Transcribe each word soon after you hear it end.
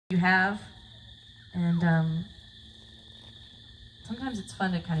you have, and sometimes it's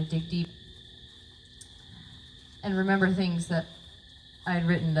fun to kind of dig deep and remember things that I had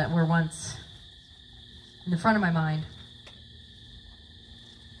written that were once in the front of my mind.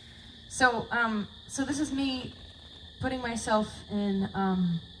 So this is me putting myself in a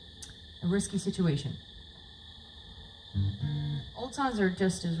risky situation. Old songs are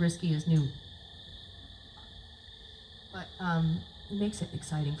just as risky as new, but it makes it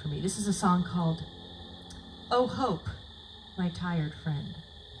exciting for me. This is a song called "Oh Hope, My Tired Friend."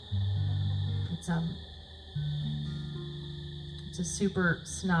 It's a super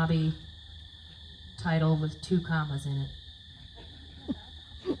snobby title with 2 commas in it.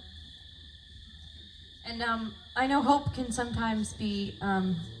 And I know hope can sometimes be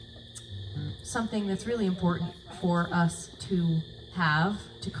something that's really important for us to have,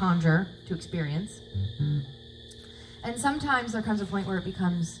 to conjure, to experience. And sometimes there comes a point where it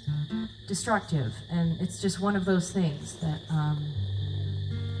becomes destructive, and it's just one of those things that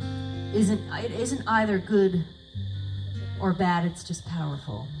isn't either good or bad, it's just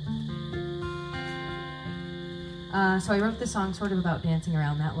powerful. So I wrote this song sort of about dancing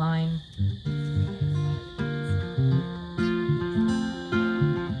around that line.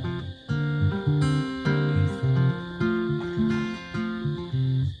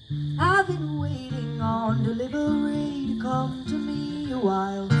 I've been waiting on delivery to come to me a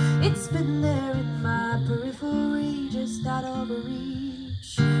while. It's been there in my periphery, just out of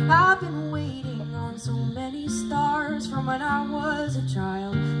reach. I've been waiting on so many stars from when I was a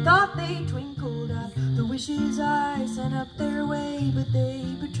child. Thought they twinkled at the wishes I sent up their way, but they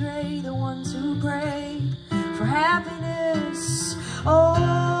betray the ones who pray for happiness. Oh,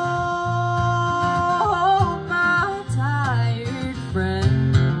 my tired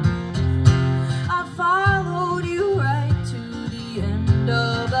friend, I followed you right to the end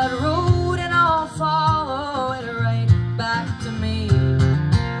of that road, and I'll follow it right back to me.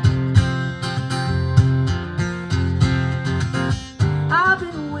 I've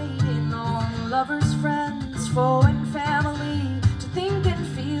been waiting on lovers, friends, foe and family to think and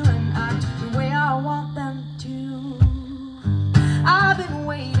feel and act the way I want them to. I've been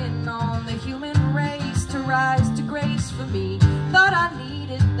waiting on the human race to rise to grace for me. Thought I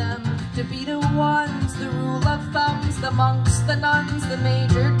needed them to be the ones, the rule of thumbs, the monks, the nuns, the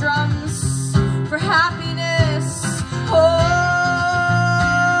major drums for happiness. Oh,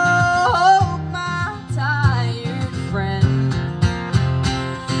 my tired friend,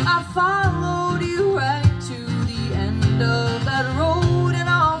 I followed you right to the end of that road, and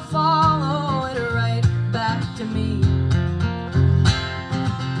I'll follow it right back to me.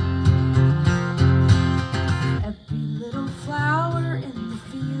 Every little flower in the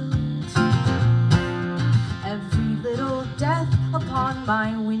field, every little death upon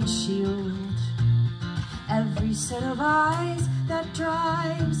my windshield, every set of eyes that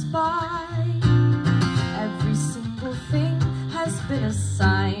drives by, every single thing has been a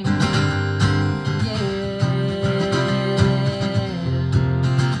sign. Yeah.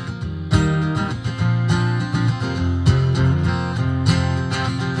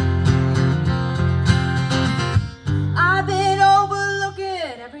 I've been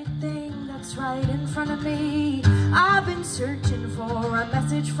overlooking everything that's right in front of me. I've been searching for a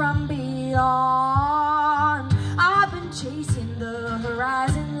message from beyond. I've been chasing the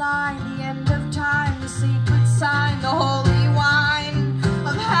horizon line, the end of time, the sacred sign, the holy wine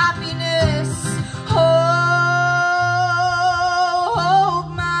of happiness. Oh,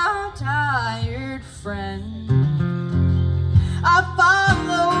 my tired friend, I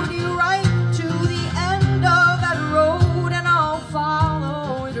followed you right to the end of that road, and I'll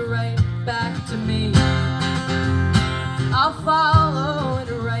follow it right back to me. I'll follow it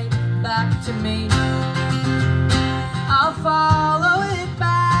right back to me. I'll follow